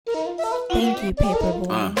Thank you,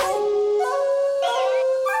 Paperboy.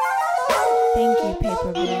 Thank you,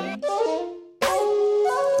 Paperboy.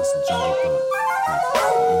 That's a jungle book.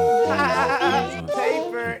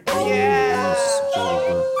 Paper, yeah.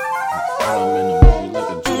 I'm in the movie like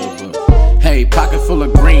a jungle book. Hey, pocket full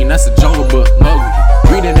of green, that's a jungle book. Mowgli.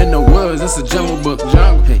 Reading in the woods, that's a jungle book.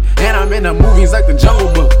 Jungle. Hey, and I'm in the movies like the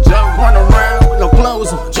jungle book. Jungle. Run around with no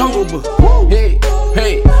clothes on. Jungle book. Hey,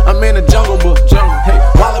 hey, I'm in a jungle book. Jungle. Hey,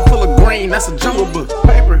 wallet full of green, that's a jungle book.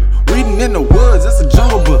 Paper. Reading in the woods, that's a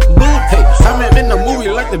jungle book. Hey, I'm in the movie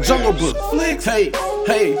like the jungle book. Hey,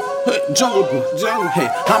 hey, jungle book. Jungle. Hey,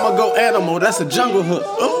 I'ma go animal, that's a jungle hook.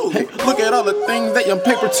 Ooh. Hey, look at all the things that I'm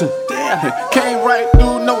paper to. Damn. Hey, came right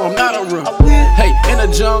through, no, I'm not a real. Hey, in the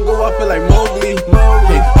jungle, I feel like Mowgli.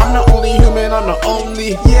 Hey, I'm the only human, I'm the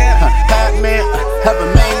only. Yeah, hat man, have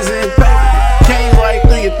amazing paper. Came right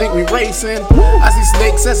through, you think we racing? I see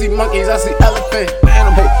snakes, I see monkeys, I see elephant.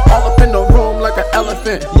 Animal, hey, all up in the room like an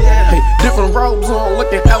elephant. Yeah, hey, different robes on,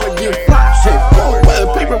 looking elegant. Hey,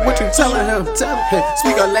 well, paper, what you telling him? Hey,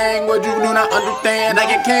 speak a language you do not understand. I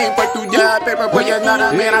get came right through your paper, but you're not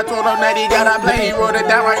a man. I told him that he gotta play. He wrote it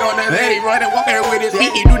down right on his head. He running, walking with his feet.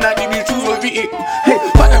 He do not need these shoes with feet. Hey,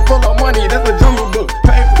 pocket full of money, that's a jungle book.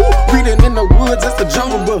 Hey, reading in the woods, that's a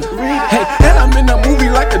jungle book. Hey, and I'm in the movie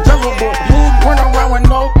like a jungle book. Run around with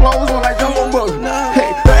no clothes on like jungle book. Hey,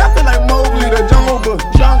 I feel like Mowgli, the jungle book.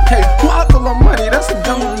 Hey, pocket full of money, that's a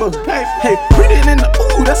jungle book. Hey, reading in the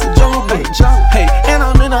ooh, that's a jungle book. Hey, and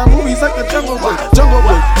I'm in the movies like a jungle book. Jungle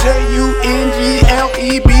book. JUNGLEBOOK.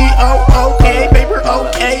 Paper,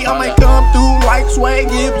 okay. I might come through like swag,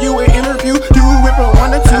 give you an interview. Do it from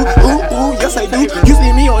 1 to 2. Ooh, ooh, yes I do. You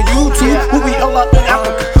see me on YouTube. We'll be all up in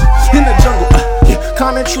Africa, in the jungle.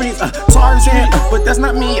 Common trees, Tarzan, but that's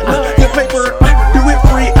not me. Your paper, do it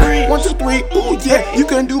free. 1, 2, 3. Ooh, yeah. You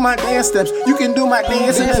can do my dance steps. You can do my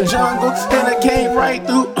dance in the jungle. And I came right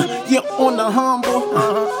through. Yeah, on the humble.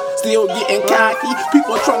 Still getting cocky.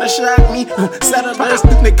 People trying to shock me. Settlers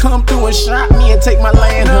think they come through and shot me and take my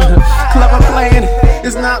land. Clever plan,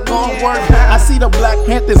 it's not gonna work. I see the Black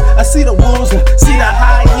Panthers, I see the wolves, see the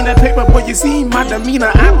hyena paper, but you see my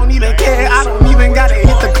demeanor. I don't even care. I don't even gotta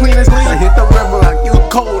hit the cleanest. I hit the river like you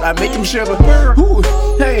cold. I make him shiver. Ooh,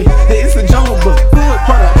 hey, it's a jungle book.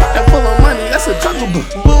 Hold up, that full of money, that's a jungle book.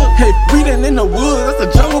 Hey, reading in the woods, that's